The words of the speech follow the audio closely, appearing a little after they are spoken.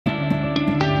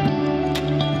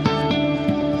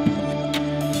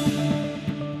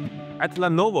At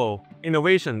Lenovo,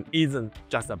 innovation isn't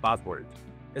just a buzzword.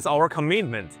 It's our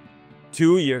commitment.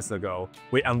 2 years ago,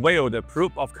 we unveiled a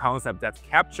proof of concept that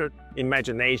captured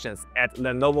imaginations at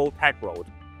Lenovo Tech World.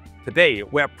 Today,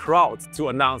 we are proud to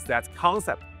announce that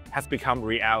concept has become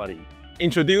reality.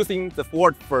 Introducing the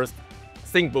world's first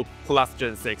ThinkBook Plus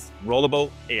Gen 6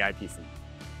 Rollable AI PC,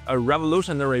 a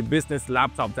revolutionary business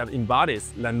laptop that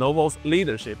embodies Lenovo's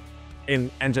leadership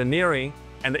in engineering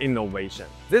and innovation.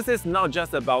 This is not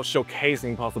just about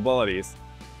showcasing possibilities.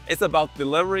 It's about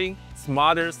delivering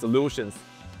smarter solutions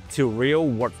to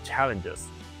real-world challenges.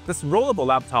 This rollable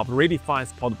laptop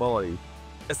redefines portability.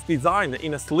 It's designed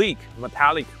in a sleek,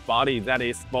 metallic body that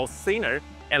is both thinner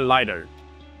and lighter,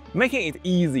 making it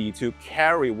easy to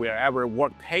carry wherever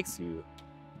work takes you.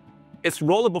 Its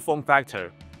rollable form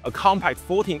factor, a compact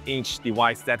 14-inch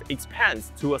device that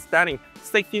expands to a stunning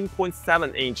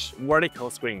 16.7-inch vertical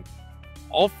screen,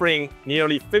 offering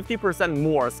nearly 50%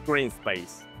 more screen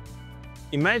space.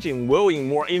 Imagine viewing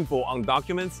more info on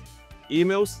documents,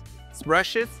 emails,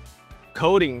 spreadsheets,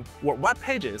 coding, or web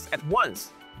pages at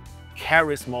once.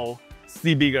 Carry small,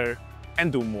 see bigger,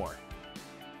 and do more.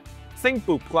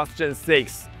 ThinkBook Plus Gen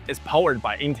 6 is powered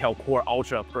by Intel Core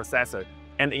Ultra processor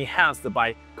and enhanced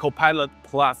by Copilot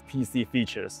Plus PC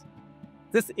features.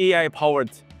 These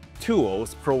AI-powered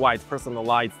tools provide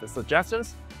personalized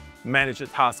suggestions, manage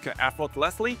tasks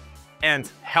effortlessly, and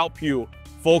help you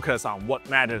focus on what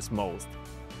matters most.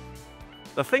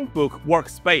 The ThinkBook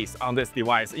workspace on this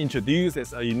device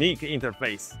introduces a unique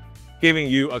interface, giving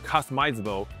you a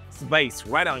customizable space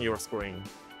right on your screen.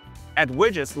 Add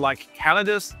widgets like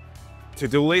calendars,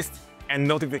 to-do lists, and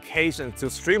notifications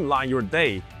to streamline your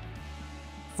day.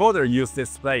 Further use this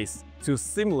space to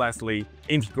seamlessly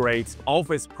integrate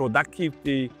Office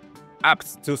productivity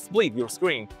apps to split your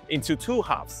screen into two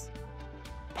halves.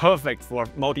 Perfect for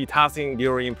multitasking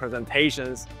during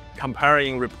presentations,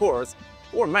 comparing reports,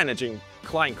 or managing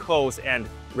client calls and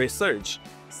research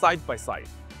side by side.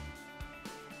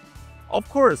 Of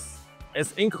course,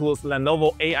 it includes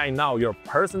Lenovo AI Now, your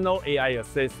personal AI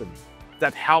assistant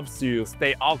that helps you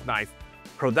stay organized,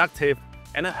 productive,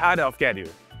 and ahead of schedule.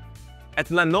 At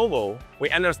Lenovo, we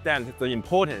understand the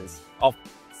importance of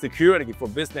security for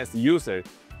business users.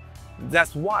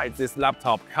 That's why this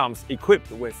laptop comes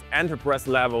equipped with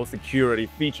enterprise-level security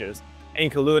features,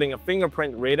 including a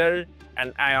fingerprint reader,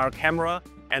 an IR camera,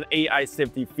 and AI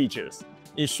safety features,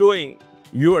 ensuring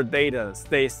your data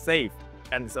stays safe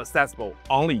and is accessible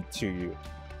only to you.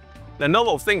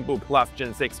 Lenovo ThinkBook Plus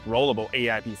Gen 6 Rollable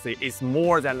AI PC is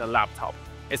more than a laptop.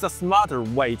 It's a smarter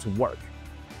way to work.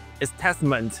 It's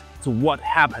testament to what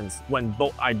happens when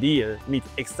both ideas meet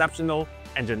exceptional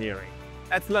engineering.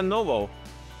 At Lenovo,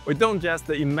 we don't just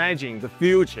imagine the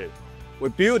future, we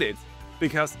build it,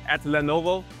 because at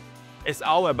Lenovo, it's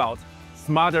all about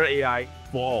smarter AI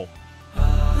for all.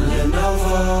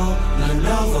 Lenovo.